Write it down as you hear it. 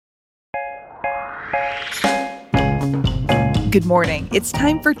Good morning. It's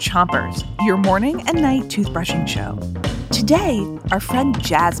time for Chompers, your morning and night toothbrushing show. Today, our friend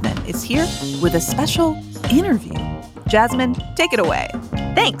Jasmine is here with a special interview. Jasmine, take it away.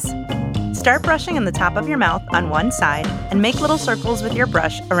 Thanks. Start brushing on the top of your mouth on one side and make little circles with your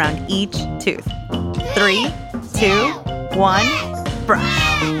brush around each tooth. 3, 2, 1, brush.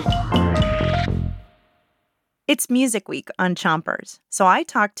 It's Music Week on Chompers, so I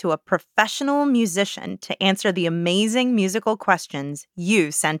talked to a professional musician to answer the amazing musical questions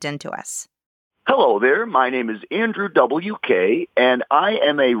you sent in to us. Hello there, my name is Andrew W.K., and I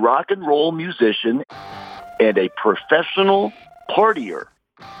am a rock and roll musician and a professional partier.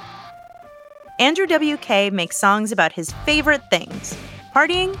 Andrew W.K. makes songs about his favorite things,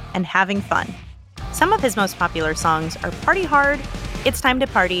 partying and having fun. Some of his most popular songs are Party Hard, It's Time to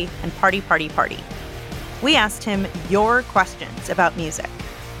Party, and Party, Party, Party. We asked him your questions about music.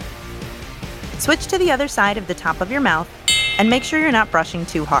 Switch to the other side of the top of your mouth and make sure you're not brushing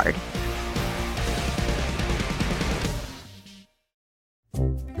too hard.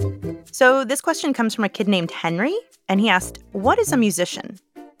 So this question comes from a kid named Henry, and he asked, what is a musician?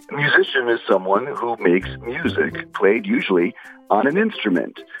 A musician is someone who makes music, played usually on an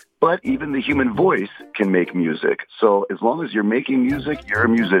instrument. But even the human voice can make music. So as long as you're making music, you're a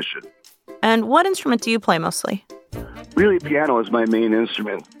musician. And what instrument do you play mostly? Really, piano is my main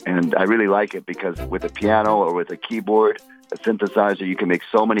instrument, and I really like it because with a piano or with a keyboard, a synthesizer, you can make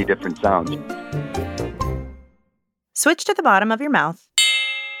so many different sounds. Switch to the bottom of your mouth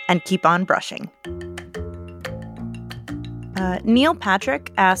and keep on brushing. Neil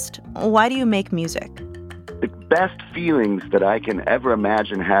Patrick asked, why do you make music? The best feelings that I can ever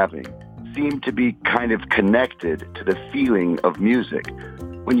imagine having seem to be kind of connected to the feeling of music.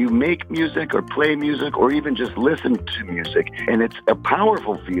 When you make music or play music or even just listen to music, and it's a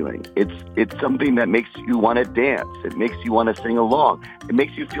powerful feeling. It's something that makes you want to dance. It makes you want to sing along. It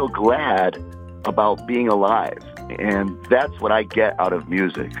makes you feel glad about being alive. And that's what I get out of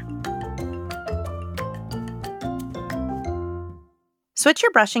music. Switch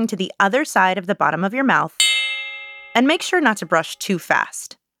your brushing to the other side of the bottom of your mouth and make sure not to brush too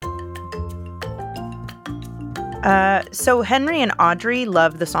fast. So Henry and Audrey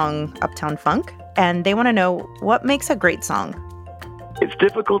love the song Uptown Funk, and they want to know what makes a great song. It's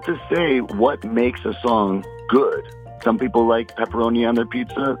difficult to say what makes a song good. Some people like pepperoni on their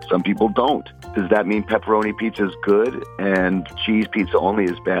pizza, some people don't. Does that mean pepperoni pizza is good and cheese pizza only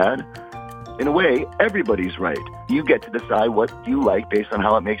is bad? In a way, everybody's right. You get to decide what you like based on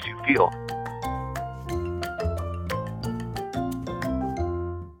how it makes you feel.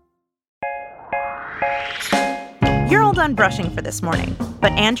 You're all done brushing for this morning,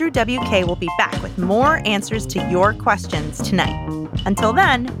 but Andrew W.K. will be back with more answers to your questions tonight. Until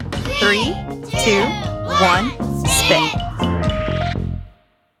then, 3, 2, 1, spit.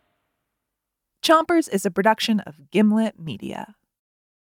 Chompers is a production of Gimlet Media.